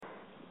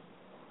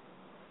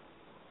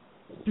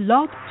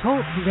Blog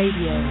Talk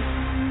Radio.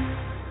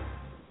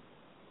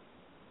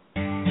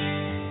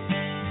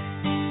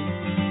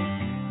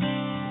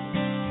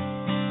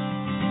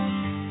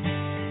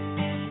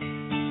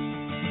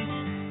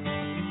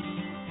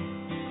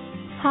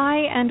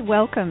 Hi, and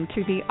welcome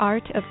to The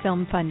Art of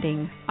Film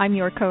Funding. I'm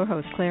your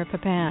co-host, Claire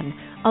Papin,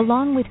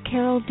 along with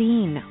Carol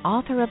Dean,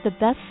 author of the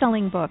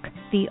best-selling book,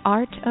 The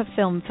Art of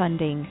Film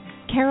Funding.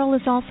 Carol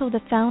is also the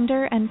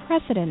founder and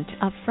president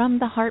of From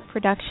the Heart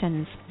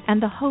Productions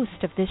and the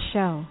host of this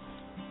show.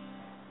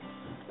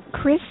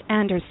 Chris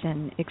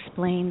Anderson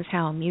explains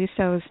how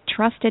Muso's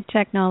trusted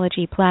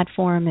technology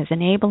platform is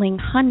enabling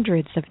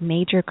hundreds of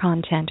major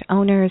content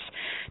owners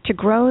to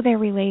grow their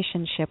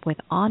relationship with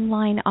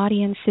online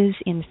audiences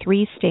in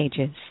 3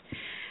 stages: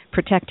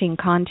 protecting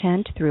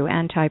content through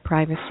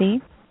anti-piracy,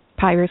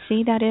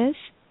 piracy that is,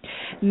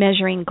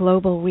 measuring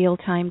global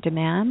real-time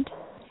demand,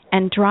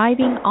 and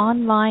driving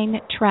online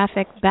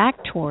traffic back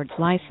towards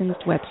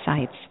licensed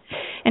websites.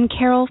 And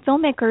Carol,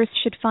 filmmakers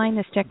should find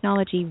this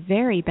technology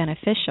very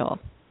beneficial.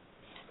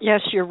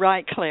 Yes, you're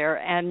right, Claire.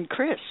 And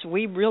Chris,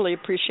 we really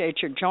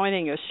appreciate your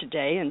joining us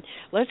today. And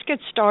let's get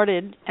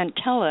started and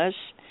tell us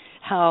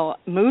how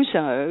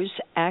Muso's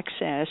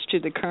access to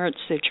the current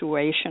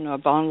situation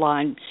of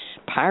online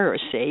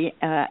piracy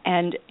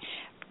and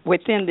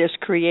within this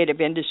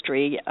creative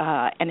industry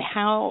and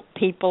how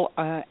people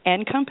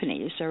and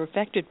companies are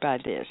affected by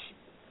this.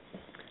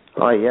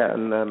 Hi, yeah,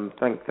 and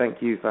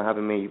thank you for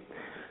having me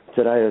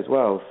today as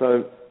well.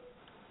 So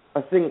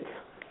I think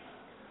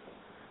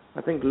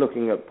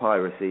looking at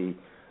piracy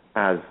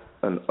as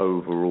an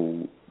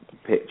overall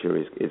picture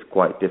is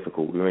quite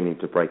difficult. We really need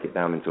to break it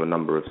down into a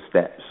number of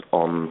steps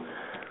on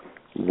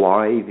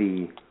why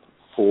the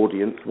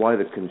audience, why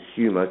the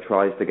consumer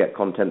tries to get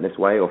content this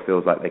way or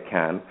feels like they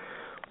can,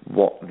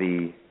 what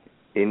the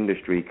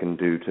industry can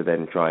do to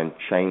then try and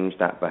change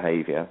that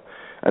behavior,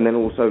 and then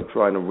also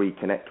trying to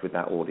reconnect with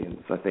that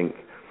audience. I think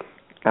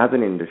as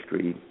an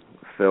industry,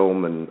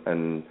 film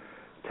and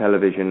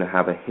television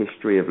have a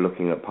history of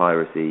looking at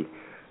piracy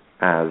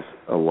as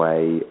a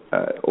way,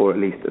 or at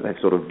least they've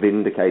sort of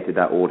vindicated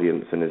that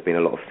audience, and there's been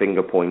a lot of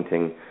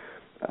finger-pointing,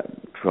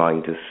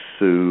 trying to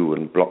sue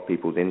and block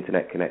people's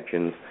internet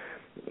connections.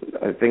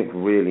 I think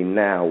really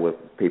now where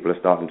people are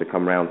starting to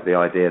come around to the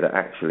idea that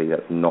actually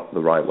that's not the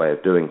right way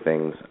of doing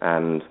things,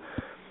 and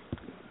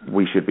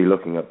we should be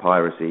looking at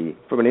piracy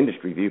from an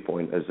industry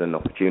viewpoint as an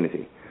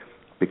opportunity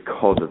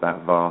because of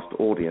that vast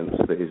audience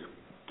that is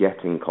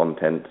getting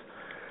content.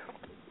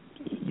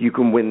 You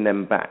can win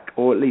them back,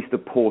 or at least a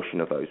portion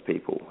of those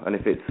people. And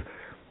if it's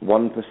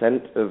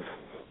 1% of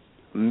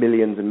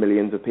millions and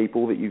millions of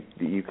people that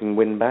you can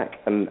win back,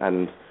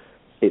 and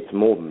it's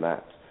more than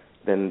that,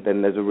 then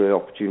there's a real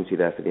opportunity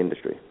there for the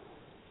industry.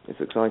 It's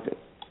exciting.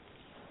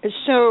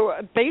 So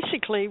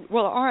basically,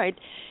 well, all right,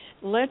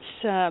 let's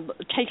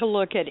take a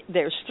look at,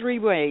 there's 3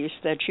 ways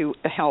that you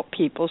help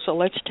people. So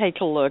let's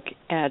take a look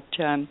at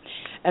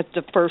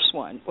the first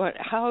one.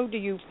 How do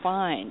you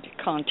find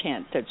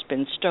content that's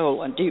been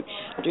stolen? Do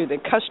the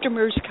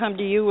customers come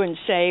to you and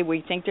say,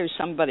 we think there's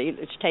somebody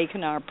that's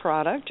taken our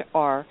product,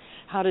 or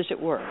how does it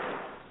work?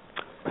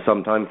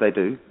 Sometimes they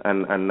do,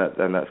 and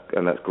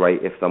that's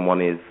great if someone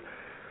is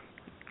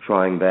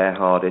trying their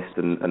hardest,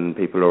 and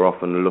people are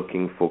often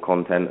looking for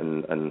content,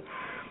 and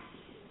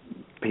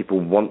people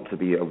want to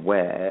be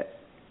aware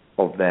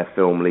of their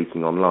film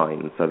leaking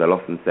online, so they'll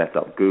often set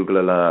up Google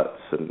alerts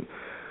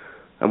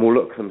and will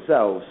look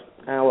themselves.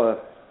 Our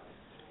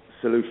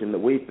solution that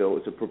we've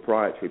built is a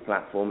proprietary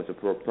platform. It's a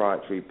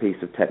proprietary piece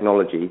of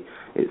technology.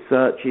 It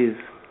searches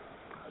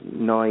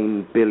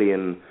 9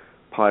 billion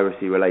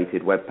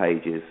piracy-related web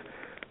pages,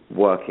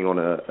 working on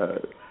a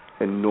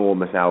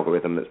enormous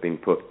algorithm that's been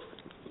put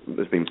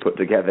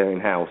together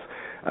in-house,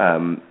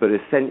 but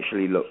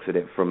essentially looks at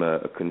it from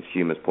a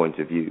consumer's point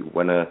of view.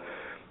 When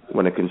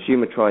a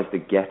consumer tries to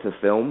get a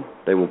film,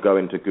 they will go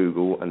into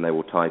Google and they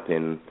will type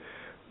in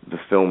the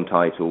film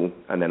title,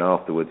 and then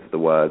afterwards the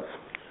words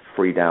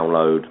free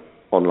download,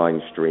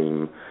 online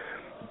stream,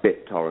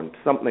 BitTorrent,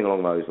 something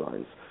along those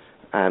lines.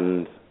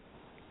 And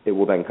it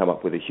will then come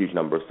up with a huge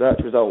number of search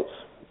results.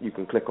 You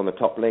can click on the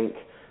top link.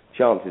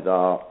 Chances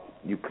are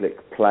you click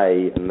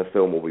play and the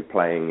film will be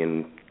playing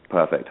in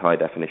perfect high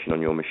definition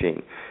on your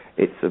machine.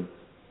 It's a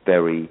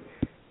very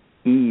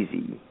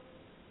easy,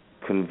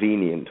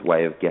 convenient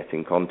way of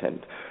getting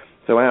content.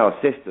 So our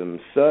system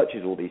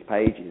searches all these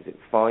pages, it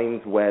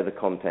finds where the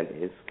content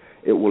is,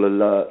 it will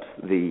alert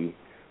the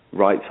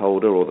rights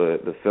holder or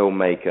the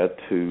filmmaker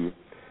to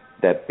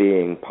there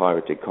being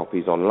pirated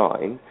copies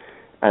online,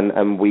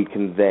 and we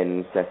can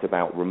then set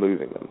about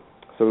removing them.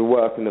 So we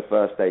work in the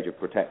first stage of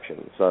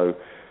protection. So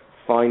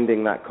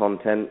finding that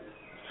content,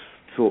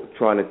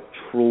 trying to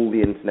trawl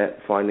the internet,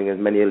 finding as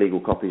many illegal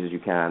copies as you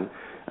can,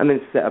 and then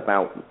set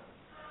about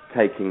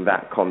taking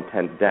that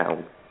content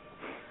down.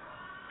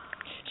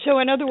 So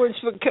in other words,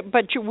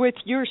 but with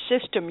your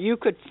system, you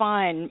could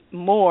find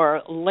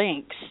more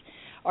links,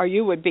 or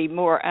you would be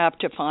more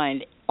apt to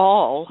find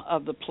all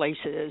of the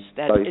places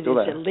that So it is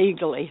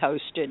illegally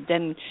hosted,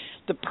 then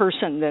the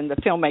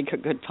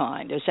filmmaker could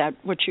find. Is that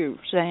what you're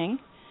saying?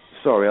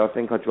 Sorry, I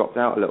think I dropped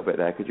out a little bit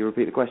there. Could you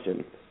repeat the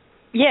question?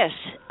 Yes.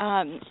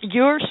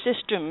 Your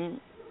system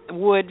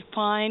would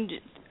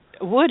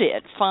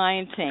it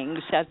find things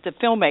that the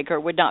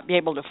filmmaker would not be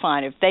able to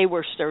find if they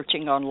were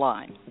searching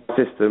online?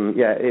 System,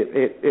 yeah,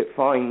 it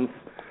finds.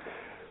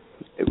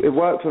 It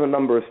works on a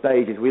number of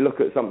stages. We look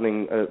at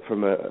something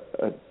from a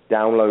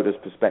downloader's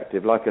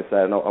perspective. Like I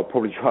said, and I'll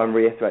probably try and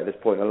reiterate this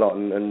point a lot,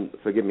 and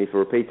forgive me for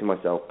repeating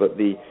myself, but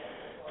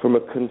from a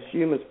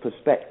consumer's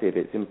perspective,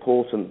 it's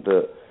important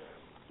that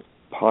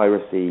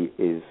piracy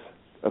is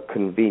a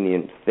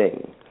convenient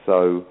thing.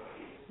 So,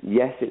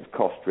 yes, it's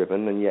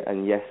cost-driven,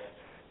 and yes,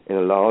 in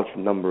a large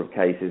number of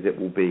cases, it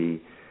will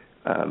be,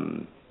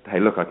 hey,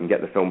 look, I can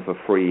get the film for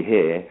free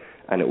here,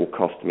 and it will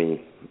cost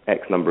me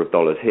X number of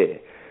dollars here.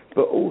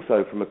 But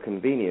also from a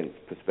convenience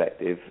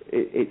perspective,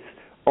 it's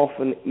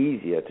often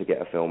easier to get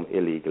a film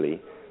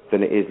illegally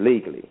than it is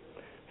legally.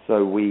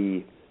 So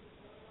we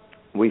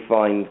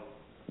find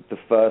the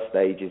first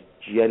stage is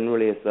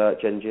generally a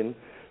search engine.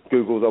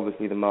 Google's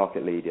obviously the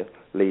market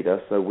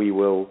leader, so we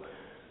will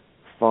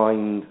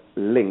find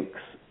links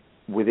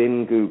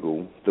within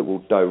Google that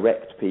will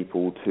direct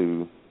people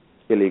to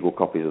illegal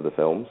copies of the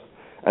films,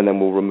 and then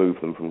we'll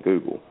remove them from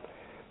Google.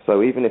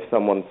 So even if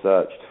someone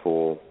searched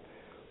for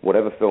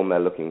whatever film they're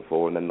looking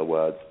for and then the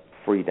words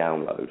free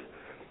download,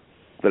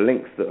 the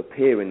links that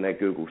appear in their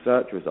Google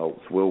search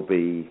results will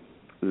be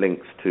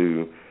links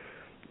to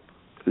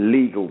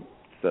legal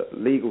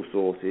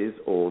sources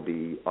or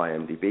the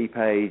IMDb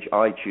page,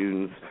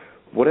 iTunes,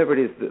 whatever it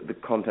is that the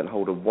content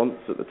holder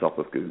wants at the top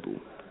of Google,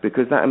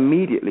 because that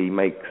immediately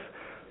makes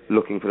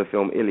looking for the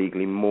film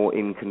illegally more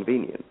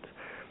inconvenient.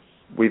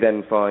 We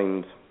then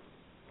find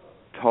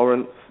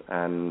torrents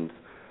and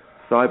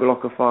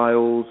cyberlocker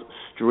files,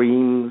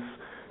 streams,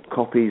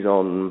 copies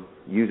on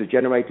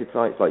user-generated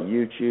sites like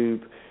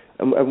YouTube,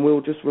 and we'll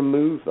just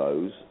remove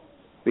those,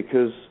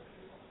 because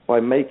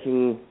by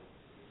making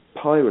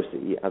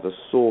piracy as a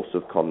source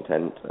of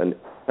content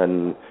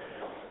and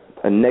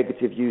a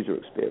negative user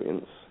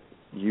experience,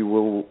 you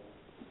will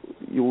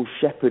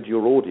shepherd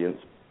your audience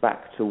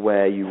back to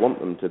where you want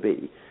them to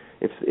be.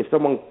 If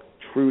someone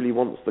truly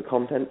wants the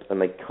content and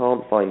they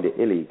can't find it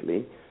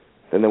illegally,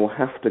 then they will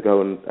have to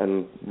go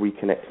and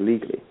reconnect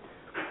legally.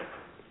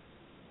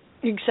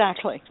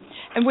 Exactly.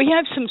 And we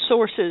have some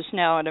sources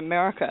now in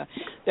America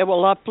that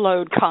will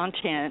upload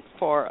content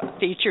for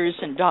features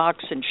and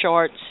docs and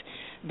shorts.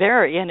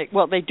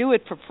 They do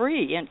it for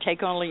free and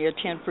take only a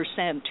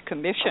 10%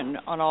 commission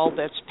on all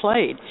that's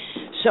played.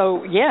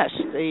 So, yes,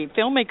 the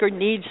filmmaker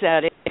needs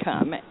that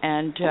income.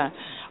 And,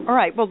 all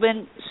right, well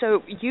then,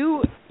 so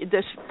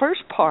this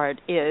first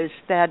part is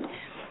that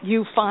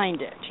you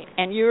find it.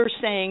 And you're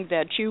saying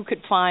that you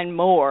could find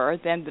more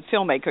than the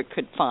filmmaker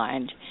could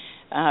find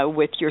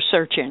with your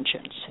search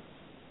engines.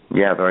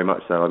 Yeah, very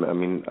much so. I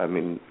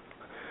mean,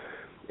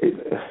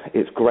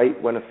 it's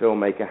great when a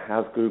filmmaker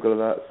has Google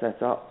Alerts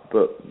set up,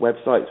 but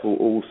websites will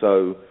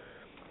also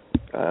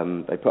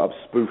they put up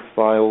spoof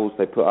files.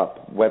 They put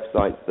up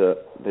websites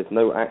that there's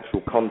no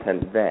actual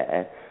content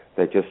there.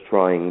 They're just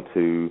trying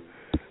to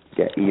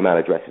get email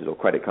addresses or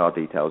credit card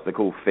details. They're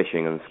called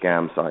phishing and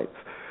scam sites.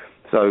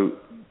 So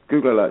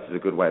Google Alerts is a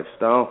good way of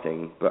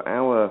starting, but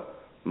our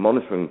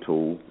monitoring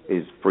tool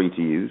is free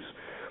to use.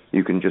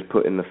 You can just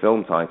put in the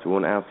film title,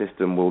 and our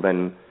system will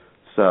then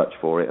search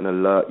for it and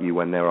alert you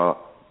when there are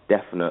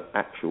definite,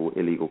 actual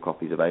illegal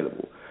copies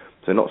available.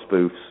 So not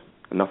spoofs,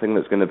 nothing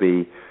that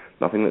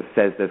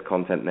says there's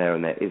content there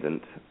and there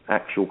isn't,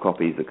 actual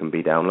copies that can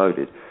be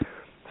downloaded.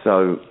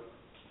 So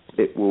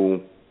it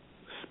will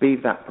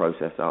speed that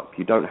process up.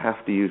 You don't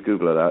have to use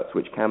Google Alerts,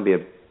 which can be a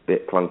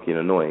bit clunky and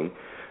annoying,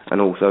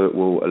 and also it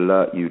will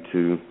alert you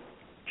to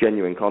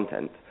genuine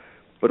content.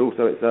 But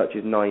also it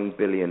searches 9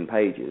 billion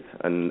pages,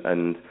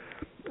 and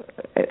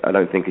I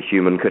don't think a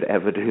human could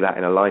ever do that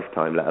in a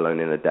lifetime, let alone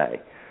in a day.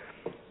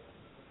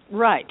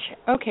 Right.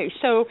 Okay.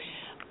 So,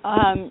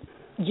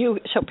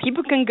 so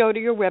people can go to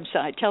your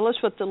website. Tell us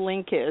what the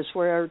link is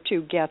where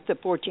to get the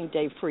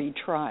 14-day free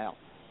trial.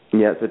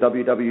 Yeah. So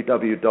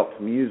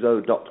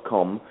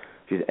www.muso.com,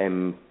 which is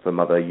M for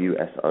mother,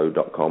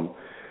 USO.com.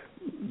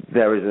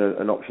 There is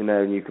an option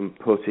there, and you can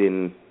put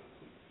in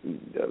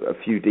a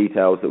few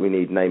details that we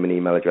need, name and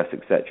email address,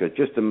 etc.,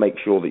 just to make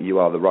sure that you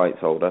are the rights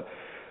holder.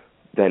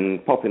 Then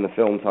pop in the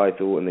film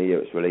title and the year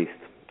it's released,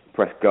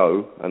 press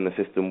go, and the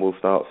system will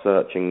start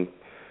searching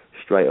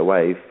straight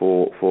away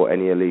for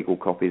any illegal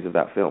copies of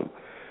that film,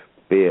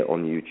 be it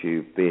on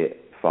YouTube, be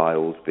it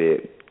files, be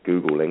it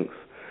Google links,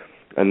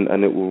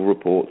 and it will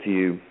report to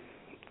you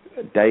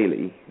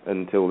daily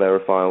until there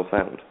are files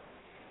found.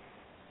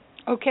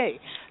 Okay,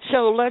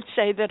 so let's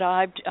say that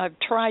I've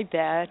tried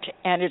that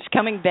and it's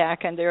coming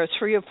back, and there are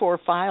 3 or 4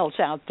 files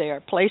out there,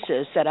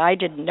 places that I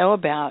didn't know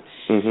about,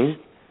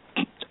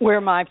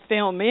 where my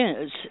film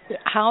is.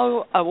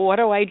 What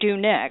do I do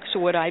next?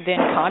 Would I then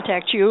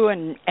contact you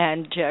and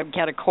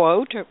get a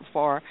quote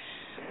for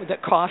the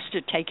cost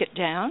to take it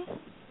down?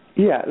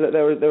 Yeah,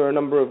 there are a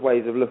number of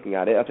ways of looking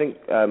at it. I think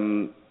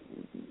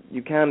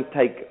you can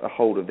take a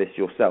hold of this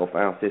yourself.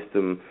 Our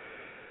system,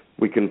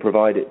 we can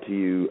provide it to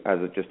you as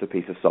just a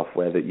piece of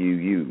software that you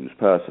use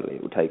personally.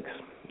 It will take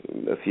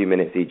a few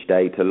minutes each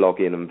day to log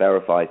in and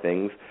verify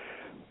things.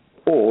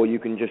 Or you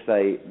can just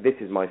say, this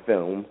is my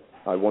film,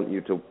 I want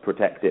you to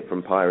protect it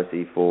from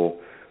piracy for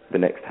the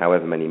next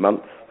however many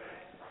months.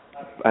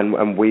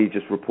 And we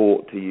just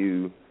report to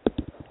you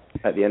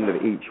at the end of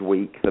each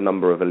week the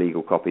number of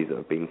illegal copies that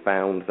have been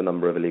found, the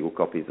number of illegal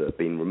copies that have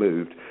been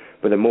removed,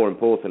 but then more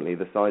importantly,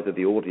 the size of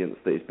the audience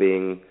that is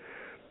being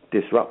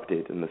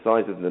disrupted and the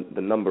size of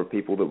the number of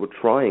people that were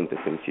trying to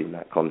consume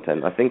that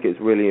content. I think it's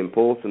really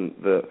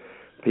important that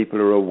people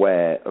are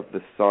aware of the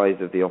size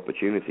of the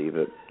opportunity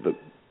that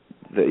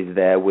is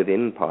there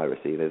within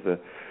piracy. There's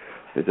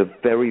a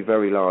very,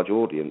 very large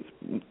audience.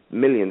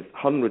 Millions,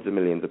 hundreds of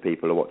millions of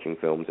people are watching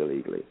films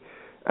illegally.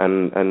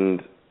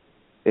 And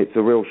it's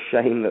a real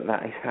shame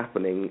that is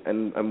happening,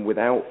 and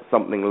without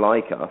something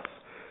like us,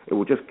 it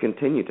will just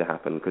continue to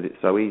happen because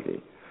it's so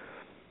easy.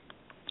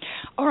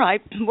 All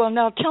right. Well,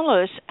 now tell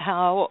us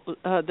how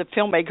the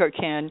filmmaker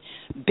can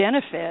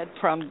benefit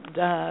from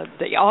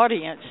the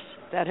audience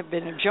that have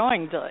been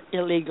enjoying the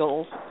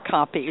illegal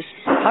copies.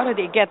 How do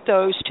they get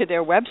those to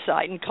their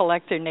website and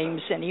collect their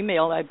names and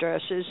email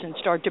addresses and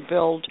start to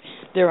build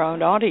their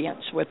own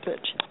audience with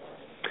it?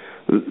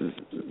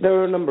 There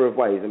are a number of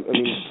ways. I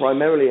mean,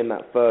 primarily in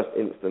that first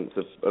instance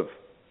of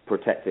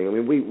protecting. I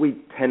mean, we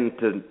tend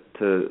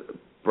to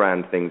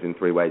brand things in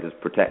three ways: as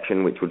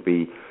protection, which would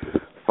be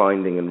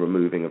finding and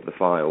removing of the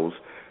files,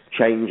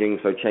 changing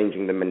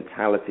the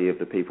mentality of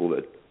the people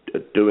that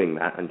are doing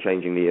that, and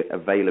changing the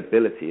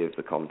availability of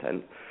the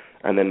content,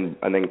 and then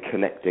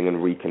connecting and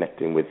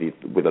reconnecting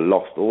with a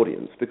lost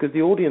audience, because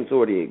the audience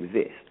already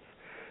exists,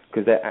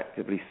 because they're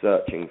actively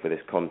searching for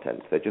this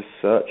content. They're just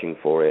searching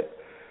for it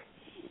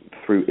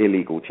through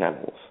illegal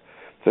channels.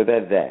 So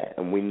they're there,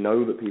 and we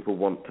know that people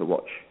want to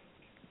watch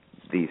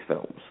these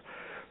films.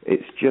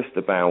 It's just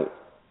about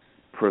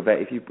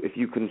if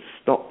you can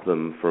stop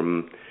them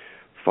from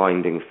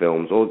finding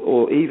films,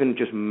 or even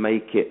just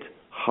make it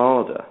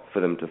harder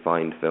for them to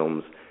find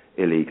films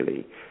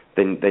illegally,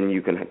 then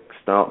you can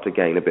start to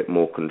gain a bit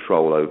more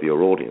control over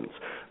your audience.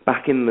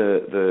 Back in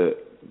the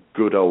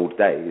good old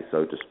days,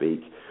 so to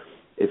speak,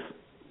 if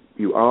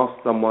you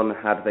asked someone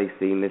had they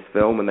seen this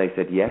film and they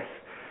said yes,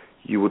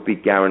 you would be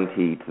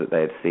guaranteed that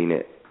they had seen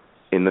it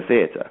in the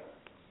theatre,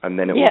 and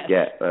then it would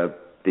get a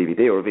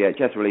DVD or a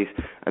VHS release,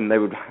 and they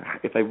would,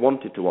 if they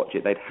wanted to watch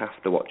it, they'd have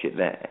to watch it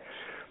there.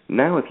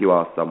 Now, if you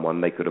ask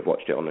someone, they could have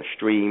watched it on a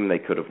stream, they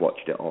could have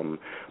watched it on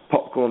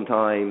Popcorn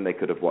Time, they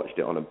could have watched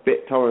it on a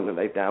BitTorrent that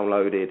they've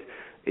downloaded.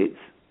 It's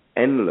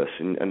endless,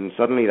 and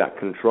suddenly that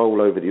control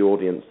over the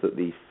audience that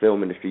the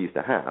film industry used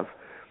to have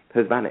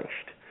has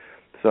vanished.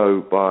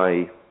 So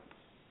by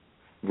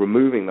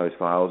removing those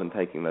files and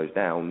taking those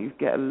down, you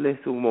get a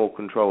little more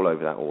control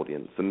over that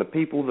audience. And the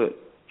people that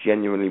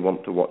genuinely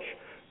want to watch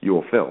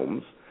your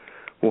films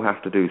will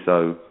have to do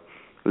so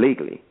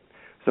legally.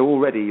 So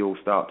already you'll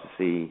start to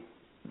see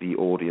the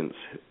audience,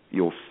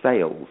 your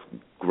sales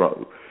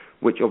grow,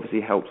 which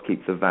obviously helps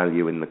keep the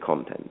value in the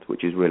content,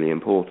 which is really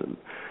important.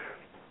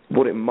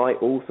 What it might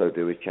also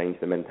do is change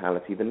the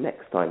mentality the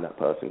next time that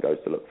person goes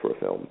to look for a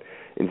film.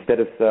 Instead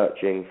of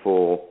searching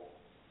for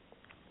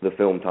the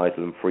film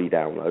title and free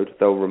download,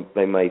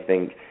 they may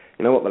think,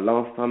 you know what, the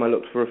last time I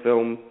looked for a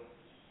film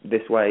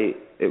this way,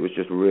 it was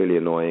just really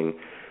annoying.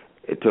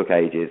 It took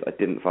ages, I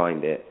didn't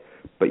find it,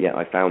 but yet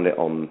I found it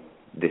on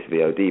this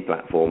VOD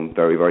platform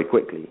very, very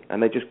quickly,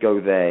 and they just go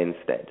there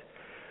instead.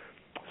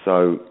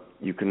 So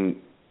you can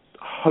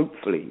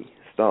hopefully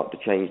start to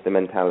change the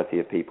mentality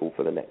of people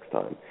for the next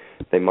time.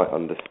 They might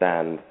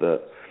understand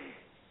that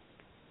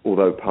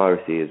although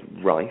piracy is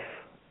rife,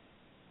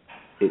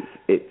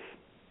 it's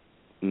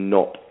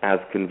not as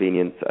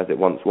convenient as it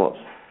once was.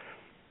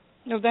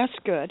 No, that's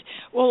good.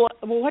 Well,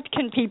 what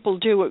can people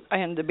do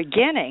in the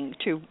beginning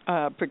to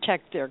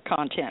protect their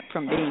content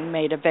from being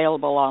made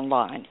available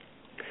online?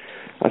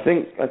 I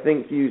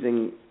think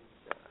using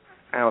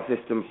our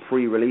system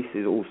pre-release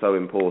is also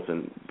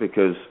important,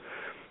 because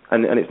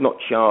and it's not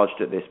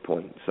charged at this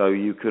point. So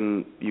you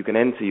can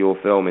enter your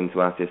film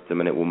into our system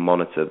and it will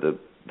monitor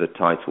the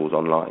titles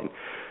online.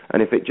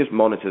 And if it just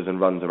monitors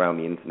and runs around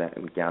the internet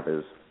and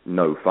gathers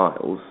no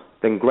files,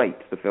 then great,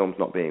 the film's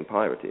not being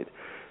pirated.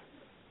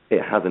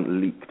 It hasn't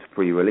leaked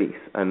pre-release.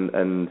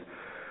 And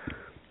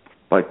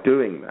by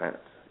doing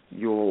that,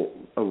 you're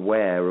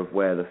aware of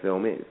where the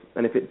film is.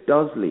 And if it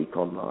does leak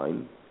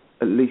online,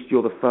 at least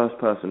you're the first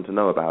person to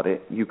know about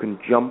it. You can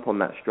jump on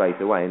that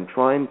straight away and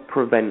try and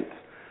prevent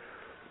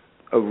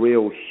a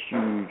real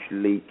huge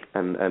leak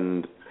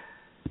and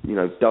you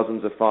know,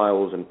 dozens of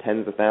files and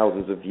tens of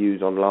thousands of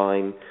views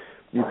online.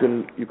 You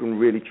can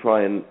really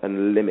try and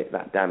limit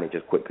that damage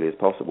as quickly as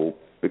possible,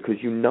 because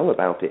you know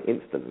about it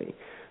instantly,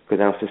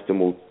 because our system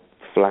will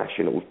flash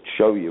and it will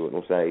show you and it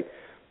will say,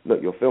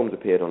 look, your film's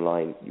appeared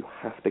online, you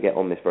have to get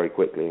on this very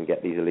quickly and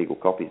get these illegal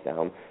copies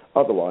down,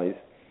 otherwise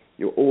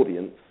your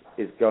audience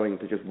is going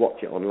to just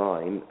watch it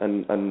online,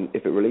 and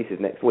if it releases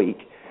next week,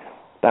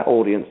 that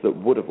audience that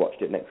would have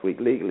watched it next week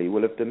legally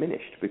will have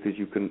diminished because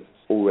you can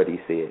already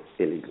see it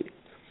illegally.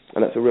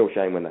 And that's a real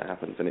shame when that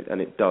happens, and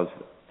it does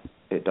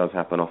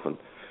happen often.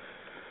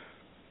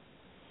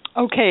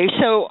 Okay,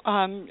 so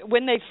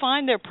when they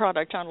find their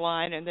product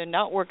online and they're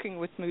not working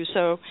with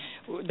Muso,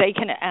 they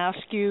can ask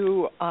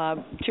you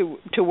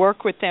to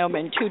work with them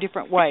in two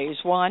different ways.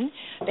 One,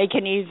 they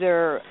can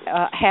either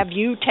have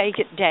you take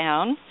it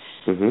down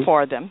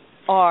for them,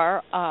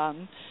 or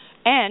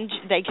and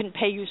they can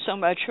pay you so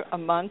much a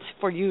month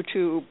for you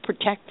to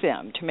protect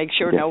them, to make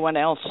sure no one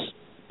else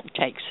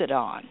takes it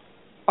on,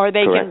 or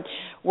they Correct. can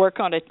work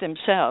on it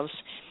themselves.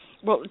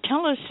 Well,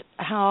 tell us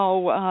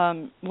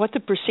how what the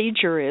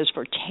procedure is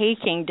for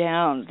taking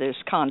down this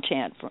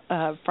content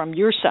from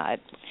your side.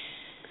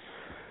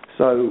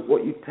 So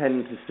what you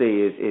tend to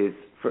see is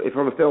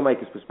from a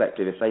filmmaker's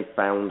perspective, if they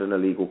found an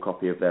illegal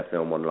copy of their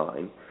film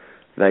online,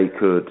 they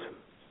could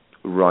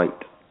write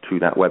to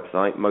that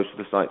website. Most of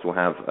the sites will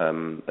have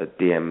a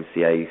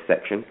DMCA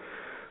section,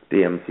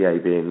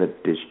 DMCA being the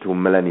Digital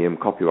Millennium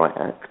Copyright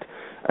Act,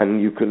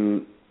 and you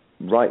can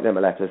write them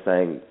a letter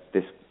saying,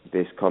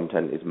 this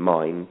content is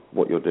mine,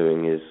 what you're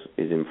doing is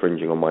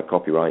infringing on my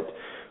copyright,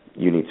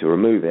 you need to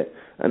remove it.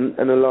 And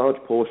a large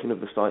portion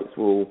of the sites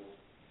will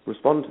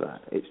respond to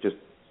that. It's just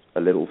a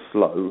little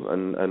slow,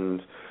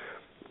 and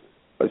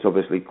it's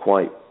obviously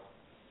quite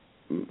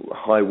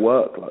high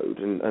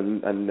workload,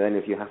 and then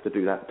if you have to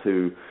do that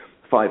to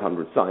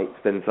 500 sites,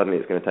 then suddenly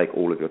it's going to take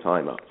all of your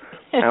time up.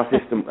 Our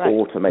system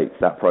automates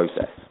that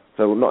process.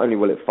 So not only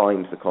will it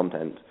find the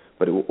content,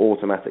 but it will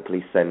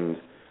automatically send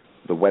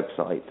the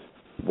website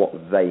what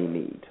they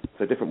need.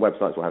 So different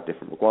websites will have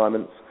different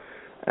requirements,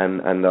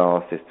 and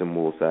our system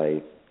will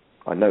say,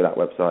 I know that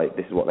website,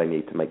 this is what they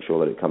need to make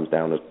sure that it comes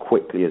down as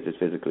quickly as is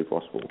physically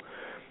possible.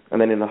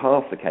 And then in the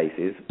half the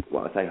cases,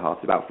 well, I say half,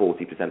 it's about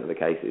 40% of the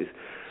cases,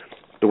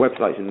 the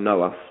websites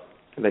know us,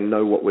 they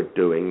know what we're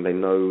doing, they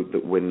know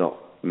that we're not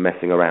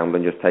messing around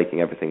and just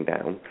taking everything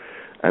down,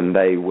 and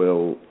they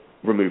will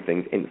remove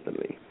things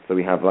instantly. So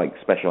we have like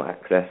special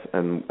access,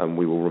 and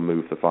we will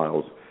remove the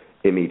files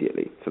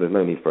immediately. So there's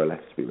no need for a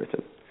letter to be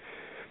written.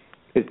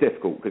 It's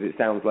difficult because it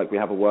sounds like we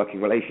have a working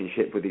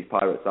relationship with these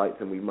pirate sites,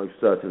 and we most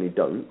certainly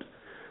don't.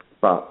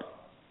 But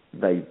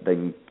they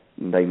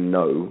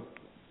know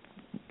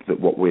that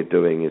what we're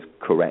doing is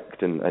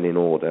correct and in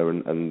order,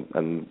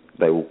 and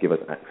they will give us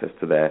access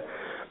to their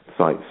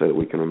site so that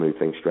we can remove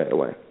things straight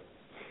away.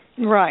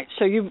 Right.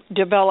 So you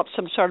develop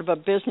some sort of a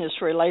business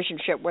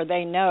relationship where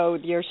they know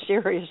you're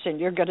serious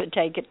and you're going to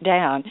take it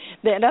down.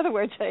 In other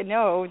words, they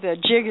know the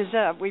jig is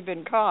up. We've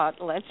been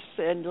caught. Let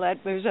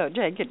Muso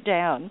take it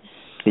down.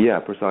 Yeah,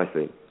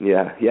 precisely.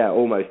 Yeah,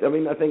 almost. I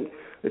mean, I think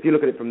if you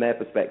look at it from their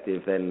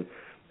perspective, then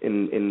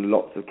in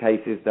lots of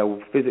cases there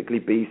will physically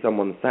be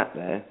someone sat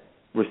there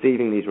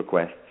receiving these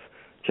requests,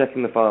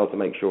 checking the file to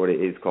make sure it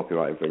is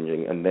copyright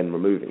infringing, and then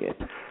removing it.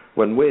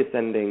 When we're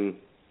sending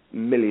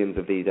millions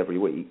of these every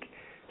week,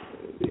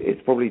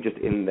 it's probably just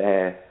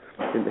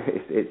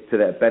it's to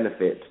their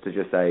benefit to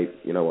just say,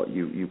 you know what,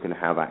 you can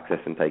have access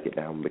and take it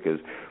down, because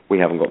we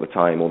haven't got the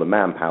time or the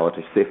manpower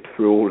to sift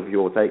through all of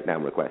your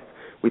takedown requests.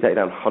 We take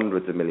down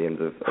hundreds of millions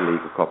of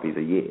illegal copies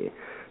a year,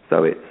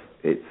 so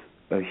it's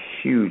a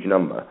huge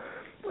number,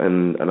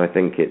 and I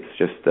think it's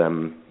just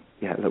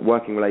a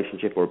working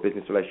relationship or a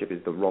business relationship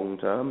is the wrong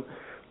term,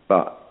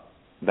 but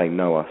they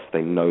know us,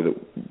 they know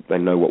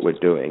what we're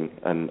doing,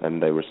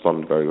 and they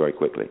respond very, very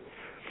quickly.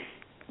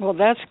 Well,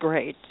 that's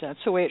great. That's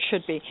the way it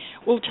should be.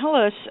 Well, tell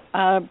us,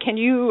 can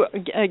you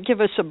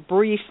give us a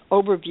brief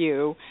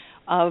overview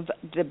of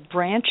the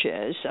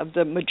branches of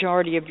the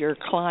majority of your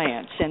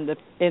clients in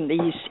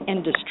these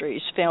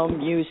industries, film,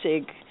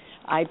 music,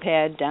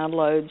 iPad,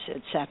 downloads,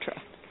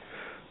 etc.?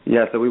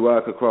 Yeah, so we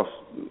work across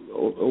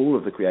all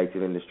of the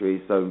creative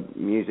industries, so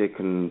music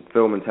and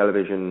film and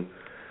television,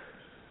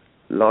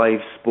 live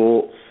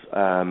sports,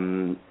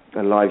 and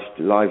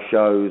live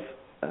shows,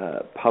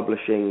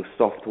 publishing,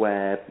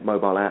 software,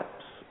 mobile apps,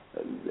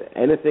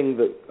 anything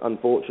that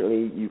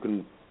unfortunately you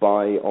can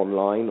buy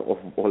online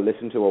or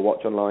listen to or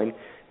watch online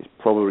is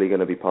probably going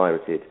to be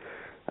pirated.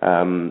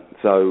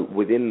 So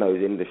within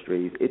those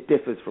industries, it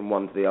differs from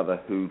one to the other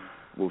who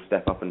will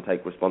step up and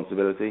take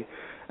responsibility.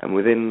 And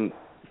within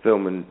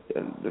film and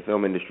the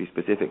film industry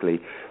specifically,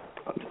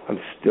 I'm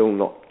still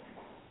not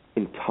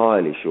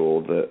entirely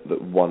sure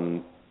that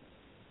one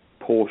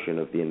portion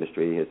of the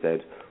industry has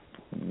said,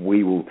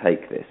 we will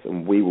take this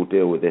and we will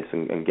deal with this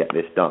and get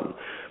this done.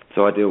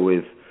 So I deal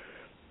with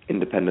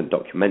independent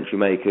documentary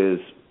makers,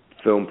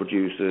 film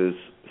producers,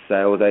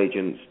 sales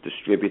agents,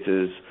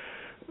 distributors,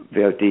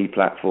 VOD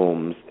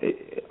platforms.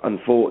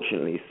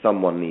 Unfortunately,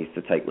 someone needs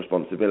to take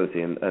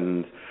responsibility,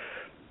 and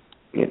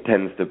it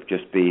tends to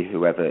just be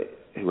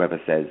whoever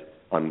says,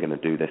 I'm going to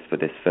do this for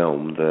this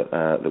film,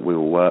 that we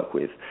will work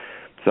with.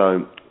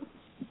 So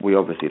we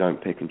obviously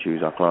don't pick and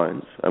choose our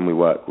clients, and we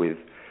work with,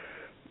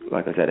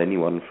 like I said,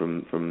 anyone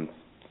from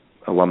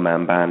a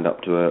one-man band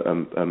up to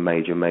a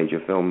major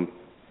film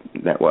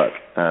network.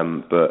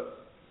 But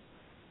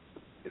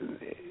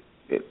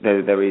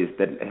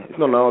it's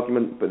not an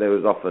argument, but there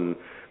was often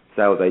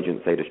sales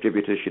agents say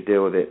distributors should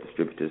deal with it,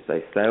 distributors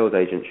say sales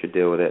agents should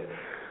deal with it,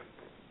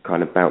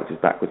 kind of bounces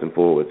backwards and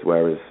forwards,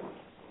 whereas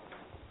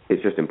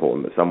it's just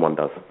important that someone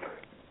does.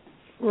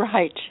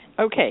 Right.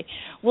 Okay.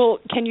 Well,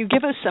 can you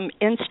give us some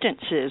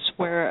instances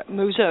where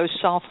Muso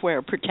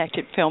software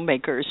protected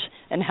filmmakers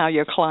and how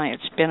your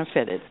clients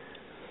benefited?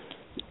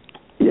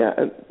 Yeah,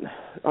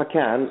 I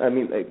can. I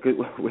mean,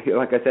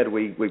 like I said,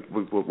 we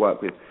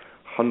work with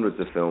hundreds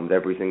of films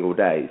every single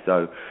day.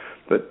 So,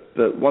 but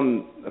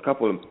a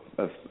couple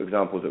of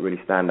examples that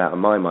really stand out in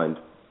my mind,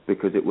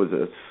 because it was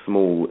a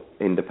small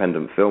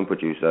independent film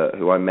producer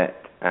who I met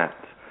at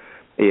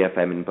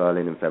EFM in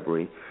Berlin in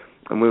February,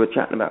 and we were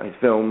chatting about his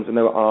films, and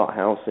they were art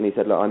house, and he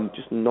said, look, I'm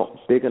just not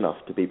big enough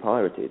to be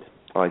pirated.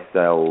 I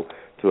sell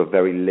to a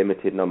very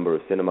limited number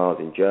of cinemas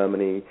in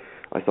Germany.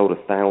 I sold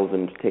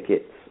 1,000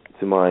 tickets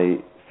to my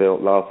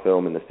last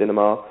film in the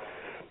cinema.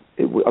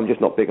 I'm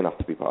just not big enough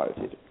to be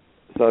pirated.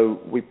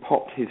 So we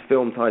popped his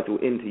film title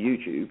into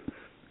YouTube,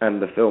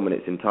 and the film in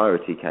its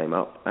entirety came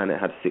up, and it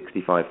had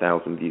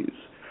 65,000 views.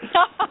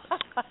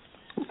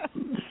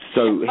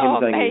 So him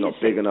saying he's not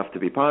big enough to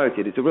be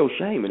pirated, it's a real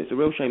shame, and it's a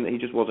real shame that he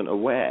just wasn't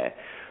aware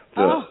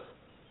that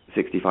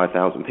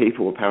 65,000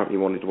 people apparently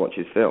wanted to watch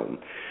his film.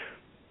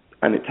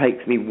 And it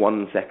takes me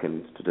 1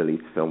 second to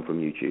delete a film from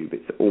YouTube.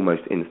 It's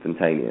almost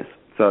instantaneous.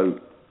 So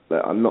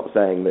I'm not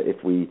saying that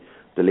if we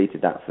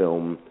deleted that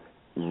film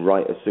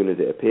right as soon as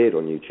it appeared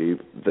on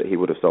YouTube that he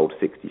would have sold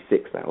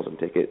 66,000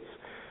 tickets,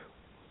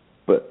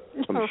 but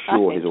I'm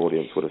sure his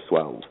audience would have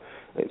swelled.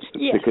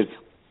 Because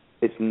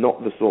it's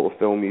not the sort of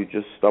film you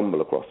just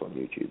stumble across on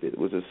YouTube. It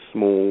was a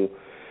small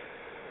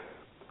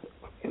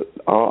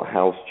art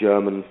house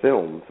German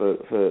film.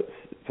 For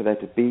there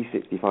to be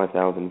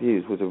 65,000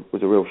 views was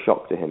a real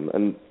shock to him.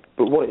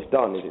 But what it's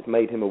done is it's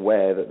made him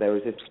aware that there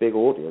is this big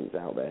audience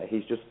out there.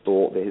 He's just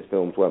thought that his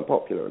films weren't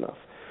popular enough.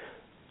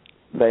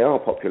 They are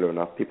popular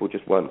enough. People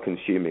just weren't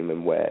consuming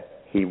them where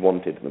he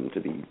wanted them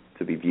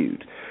to be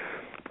viewed.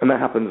 And that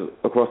happens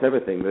across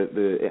everything.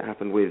 It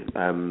happened with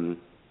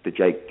the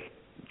Jake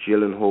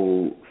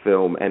Gyllenhaal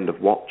film End of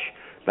Watch.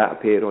 That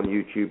appeared on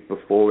YouTube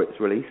before its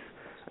release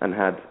and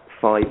had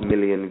 5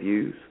 million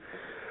views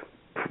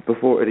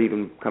before it had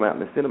even come out in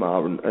the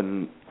cinema.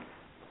 And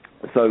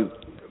so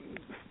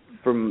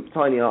from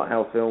tiny art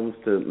house films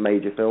to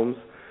major films,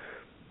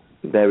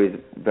 there is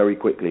very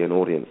quickly an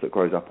audience that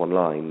grows up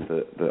online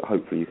that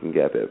hopefully you can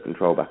get a bit of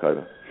control back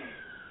over.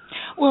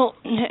 Well,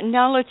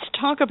 now let's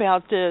talk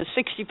about the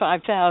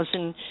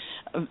 65,000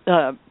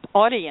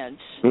 audience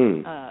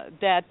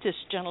that this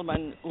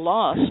gentleman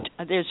lost.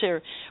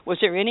 Was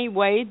there any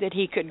way that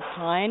he could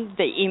find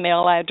the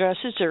email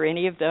addresses or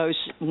any of those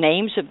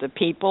names of the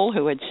people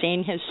who had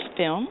seen his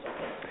film?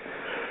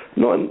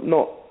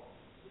 Not.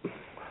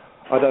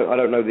 I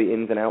don't know the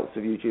ins and outs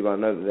of YouTube. I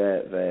know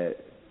that they're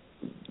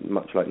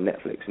much like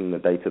Netflix in the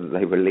data that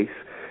they release,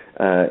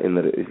 in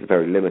that it's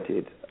very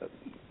limited.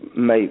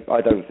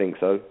 I don't think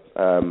so.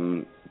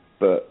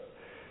 But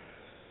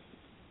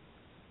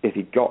if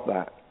he got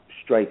that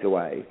straight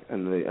away,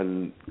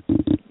 and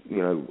you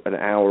know, an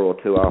hour or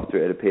two after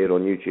it had appeared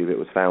on YouTube, it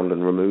was found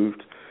and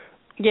removed.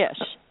 Yes.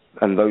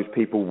 And those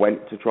people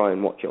went to try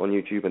and watch it on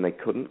YouTube, and they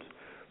couldn't.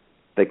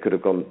 They could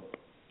have gone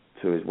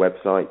to his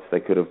websites.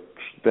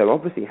 They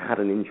obviously had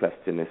an interest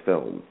in this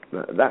film.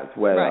 That's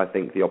where I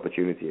think the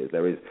opportunity is.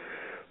 There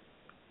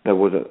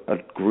was a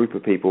group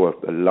of people,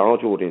 a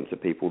large audience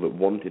of people that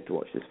wanted to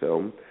watch this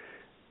film,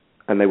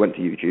 and they went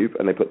to YouTube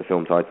and they put the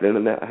film title in,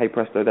 and hey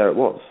presto, there it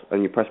was.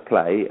 And you press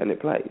play and it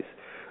plays.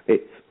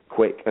 It's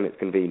quick and it's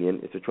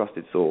convenient. It's a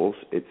trusted source.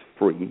 It's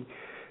free.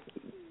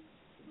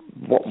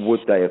 What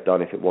would they have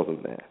done if it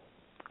wasn't there?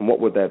 And what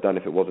would they have done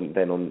if it wasn't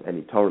then on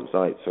any torrent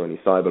sites or any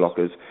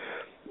cyber-lockers?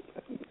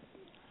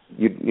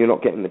 You're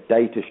not getting the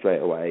data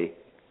straight away,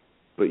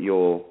 but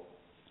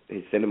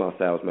his cinema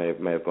sales may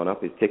have gone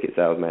up, his ticket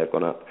sales may have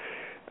gone up,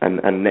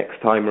 and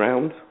next time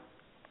round,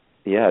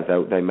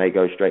 they may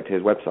go straight to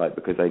his website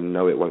because they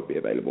know it won't be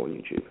available on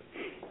YouTube.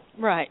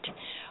 Right.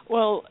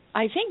 Well,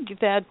 I think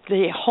that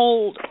the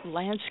whole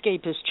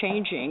landscape is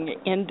changing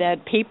in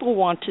that people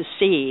want to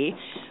see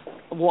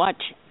what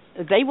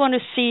they want to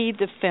see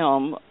the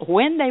film,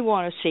 when they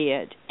want to see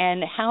it,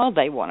 and how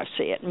they want to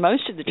see it.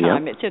 Most of the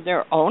time, it's in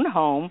their own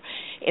home,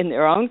 in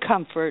their own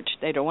comfort.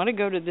 They don't want to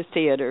go to the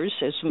theaters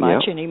as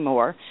much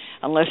anymore,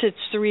 unless it's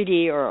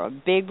 3D or a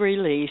big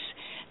release.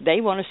 They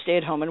want to stay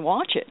at home and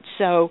watch it.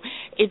 So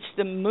it's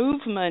the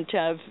movement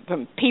of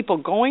people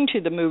going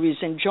to the movies,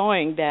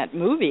 enjoying that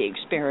movie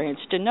experience,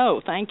 to know,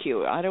 thank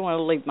you, I don't want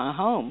to leave my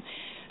home.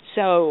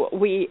 So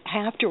we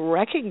have to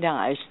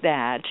recognize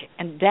that,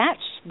 and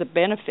that's the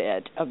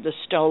benefit of the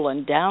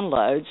stolen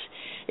downloads,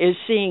 is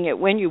seeing it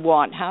when you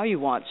want, how you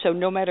want. So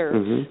no matter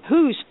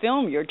whose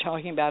film you're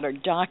talking about, or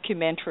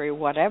documentary,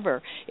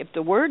 whatever, if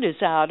the word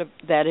is out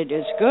that it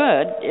is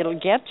good, it'll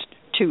get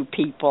to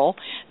people.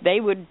 They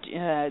will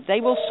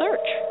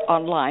search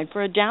online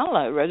for a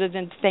download rather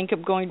than think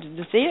of going to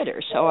the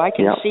theater. So I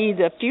can see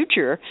the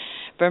future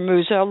for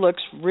Muso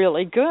looks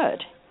really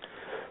good.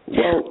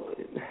 Well,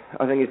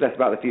 I think it's less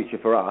about the future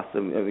for us. I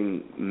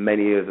mean,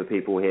 many of the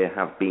people here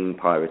have been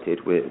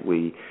pirated.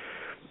 We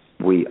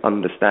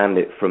understand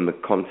it from the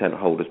content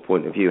holder's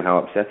point of view, how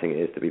upsetting it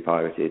is to be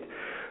pirated.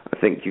 I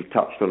think you've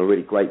touched on a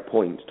really great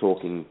point,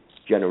 talking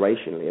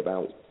generationally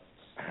about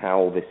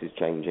how this is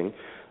changing.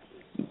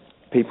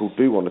 People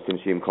do want to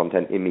consume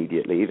content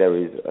immediately. There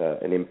is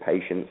an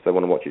impatience. They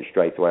want to watch it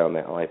straight away on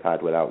their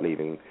iPad without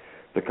leaving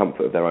the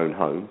comfort of their own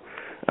home.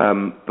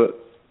 But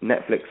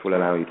Netflix will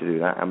allow you to do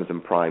that. Amazon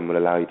Prime will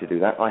allow you to do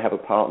that. I have a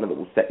partner that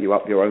will set you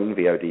up your own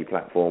VOD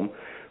platform,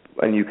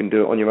 and you can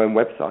do it on your own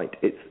website.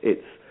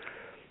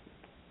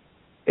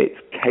 It's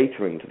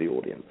catering to the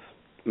audience.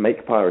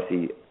 Make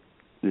piracy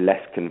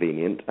less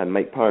convenient and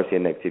make piracy a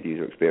negative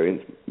user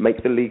experience.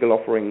 Make the legal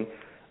offering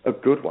a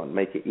good one.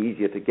 Make it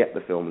easier to get the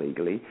film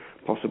legally.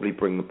 Possibly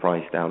bring the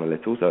price down a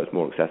little so it's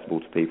more accessible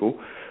to people.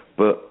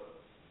 But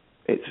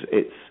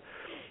it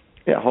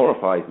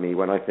horrifies me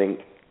when I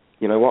think,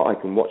 you know what, I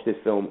can watch this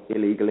film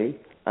illegally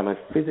and I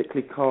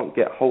physically can't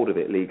get hold of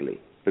it legally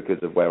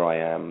because of where I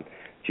am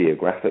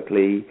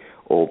geographically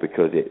or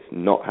because it's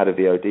not had a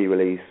VOD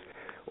release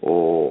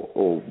or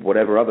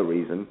whatever other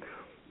reason.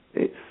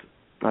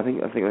 I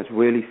think that's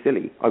really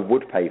silly. I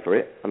would pay for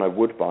it and I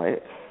would buy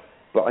it,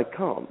 but I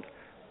can't.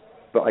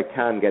 But I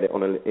can get it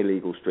on an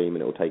illegal stream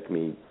and it will take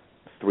me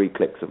 3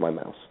 clicks of my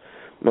mouse.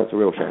 And that's a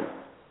real shame.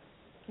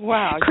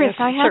 Wow. Chris,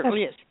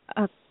 yes,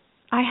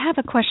 I have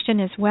a question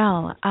as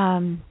well.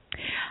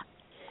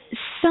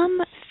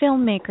 Some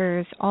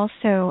filmmakers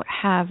also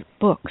have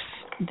books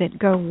that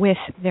go with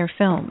their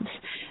films.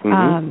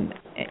 Mm-hmm.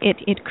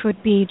 It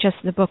could be just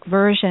the book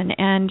version,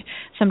 and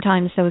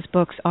sometimes those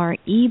books are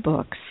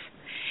e-books.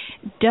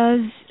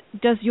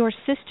 Does your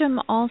system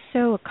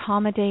also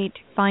accommodate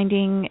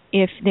finding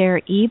if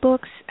their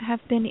e-books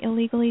have been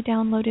illegally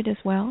downloaded as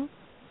well?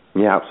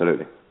 Yeah,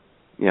 absolutely.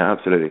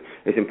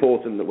 It's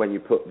important that when you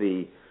put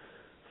the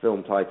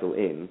film title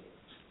in,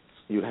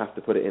 you have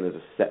to put it in as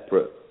a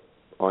separate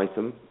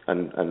item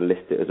and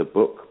list it as a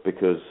book,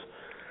 because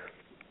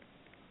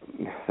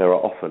there are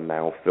often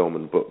now film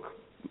and book.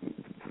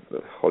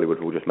 Hollywood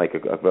will just make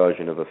a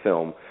version of a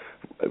film.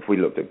 If we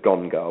looked at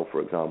Gone Girl,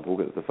 for example,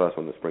 because it's the first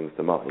one that springs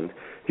to mind,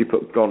 if you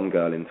put Gone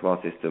Girl into our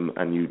system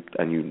and you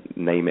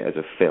name it as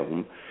a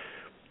film,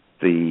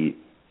 the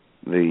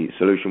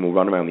solution will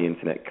run around the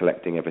internet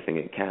collecting everything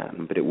it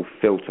can, but it will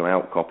filter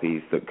out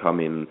copies that come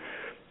in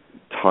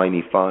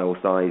tiny file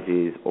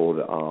sizes or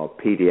that are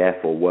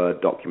PDF or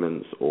Word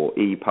documents or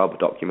EPUB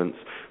documents,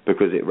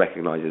 because it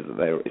recognizes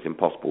that it's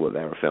impossible that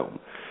they're a film.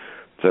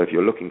 So if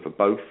you're looking for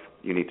both,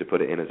 you need to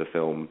put it in as a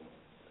film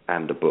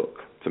and a book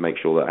to make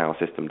sure that our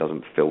system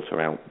doesn't filter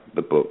out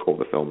the book or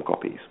the film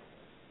copies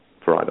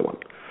for either one.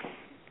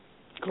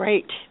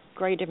 Great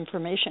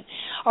information.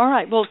 All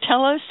right, well,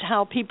 tell us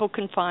how people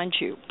can find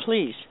you,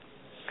 please.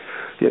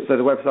 Yeah, so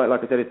the website,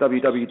 like I said, is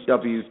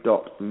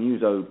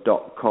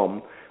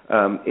www.muso.com.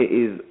 It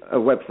is a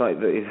website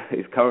that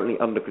is currently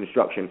under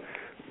construction.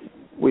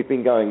 We've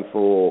been going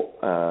for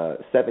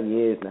 7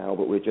 years now,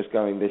 but we're just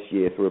going this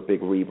year through a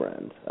big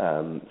rebrand.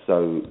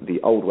 So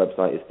the old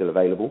website is still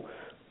available,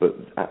 but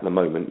at the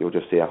moment you'll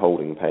just see a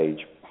holding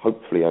page,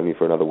 hopefully only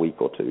for another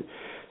week or two.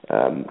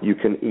 You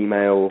can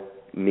email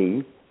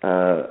me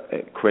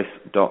at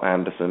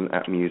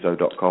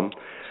chris.anderson@muso.com.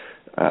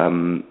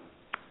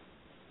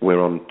 We're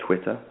on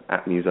Twitter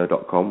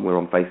 @muso.com. We're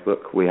on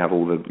Facebook. We have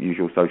all the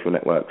usual social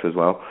networks as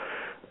well.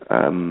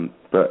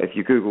 But if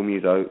you Google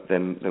Muso,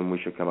 then we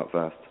should come up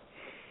first.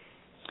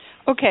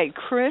 Okay,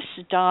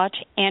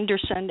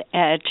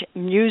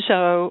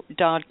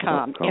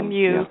 chris.anderson@muso.com.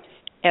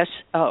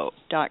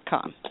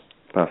 MUSO.com.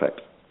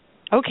 Perfect.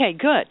 Okay,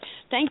 good.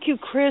 Thank you,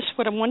 Chris.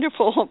 What a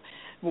wonderful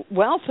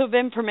wealth of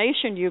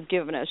information you've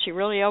given us. You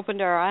really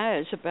opened our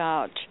eyes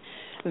about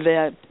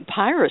the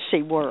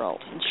piracy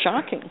world. It's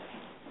shocking.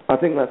 I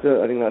think that's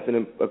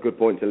a good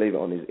point to leave it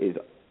on. Is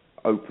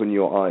open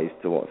your eyes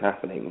to what's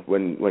happening.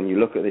 When you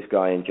look at this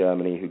guy in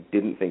Germany who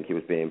didn't think he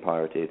was being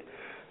pirated,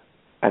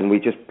 and we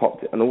just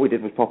popped it, and all we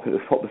did was pop the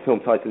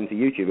film title into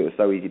YouTube. It was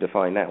so easy to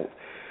find out.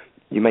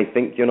 You may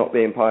think you're not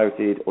being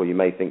pirated, or you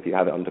may think you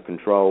have it under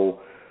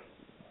control.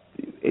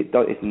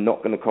 It's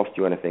not going to cost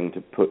you anything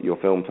to put your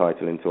film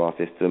title into our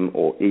system,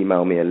 or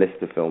email me a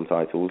list of film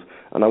titles,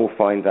 and I will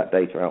find that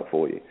data out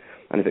for you.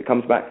 And if it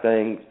comes back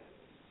saying,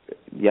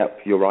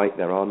 yep, you're right,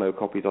 there are no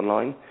copies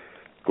online,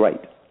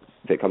 great.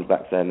 If it comes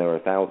back saying there are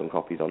 1,000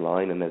 copies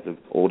online and there's an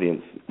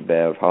audience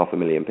there of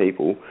 500,000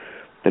 people,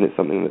 then it's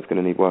something that's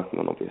going to need working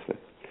on, obviously.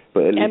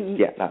 But at least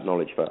get that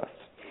knowledge first.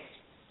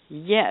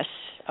 Yes.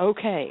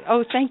 Okay.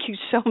 Oh, thank you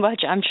so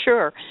much. I'm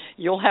sure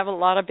you'll have a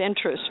lot of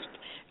interest.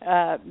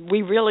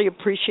 We really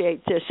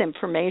appreciate this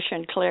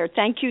information, Claire.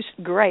 Thank you.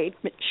 Great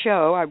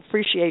show. I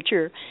appreciate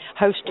your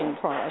hosting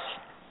for us.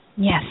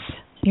 Yes,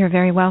 you're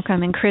very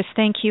welcome. And Chris,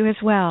 thank you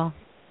as well.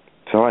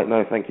 It's all right.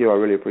 No, thank you. I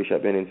really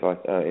appreciate being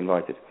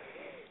invited.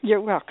 You're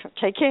welcome.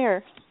 Take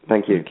care.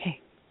 Thank you. Okay.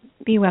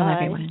 Be well, Bye.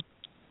 everyone.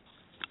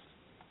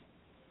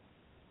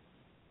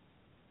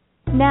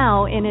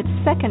 Now, in its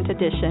second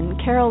edition,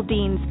 Carol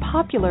Dean's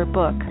popular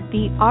book,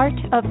 The Art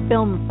of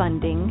Film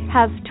Funding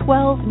has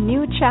 12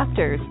 new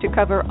chapters to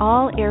cover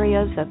all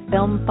areas of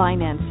film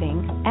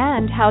financing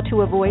and how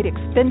to avoid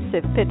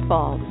expensive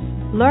pitfalls.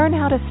 Learn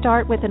how to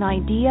start with an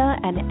idea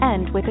and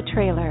end with a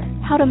trailer,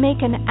 how to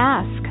make an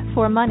ask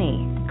for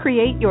money,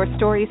 create your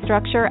story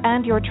structure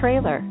and your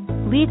trailer,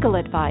 legal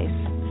advice,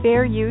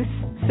 fair use,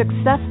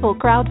 successful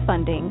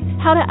crowdfunding,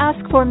 how to ask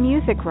for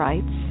music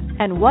rights,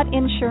 and what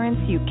insurance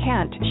you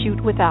can't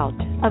shoot without.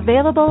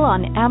 Available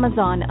on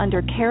Amazon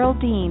under Carol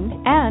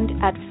Dean and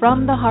at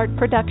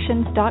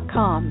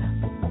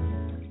FromTheHeartProductions.com.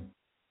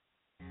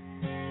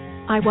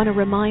 I want to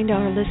remind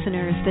our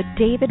listeners that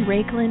David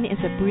Raiklin is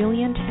a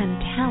brilliant and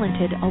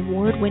talented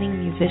award-winning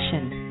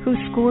musician who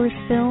scores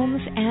films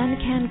and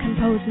can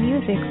compose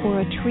music for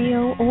a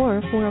trio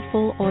or for a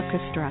full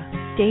orchestra.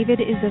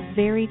 David is a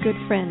very good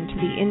friend to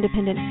the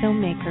independent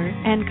filmmaker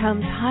and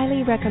comes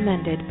highly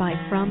recommended by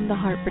From the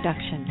Heart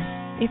Productions.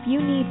 If you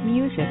need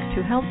music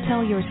to help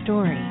tell your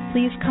story,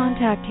 please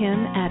contact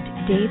him at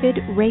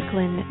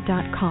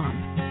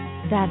davidraiklin.com.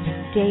 That's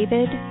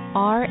David,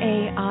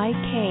 RAIKLEN.com.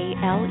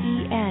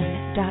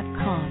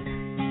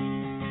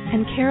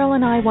 And Carol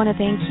and I want to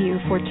thank you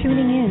for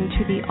tuning in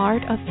to The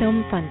Art of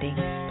Film Funding.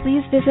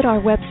 Please visit our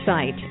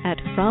website at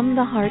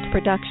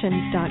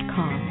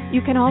FromTheHeartProductions.com.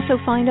 You can also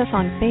find us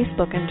on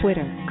Facebook and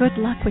Twitter. Good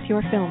luck with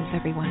your films,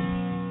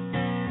 everyone.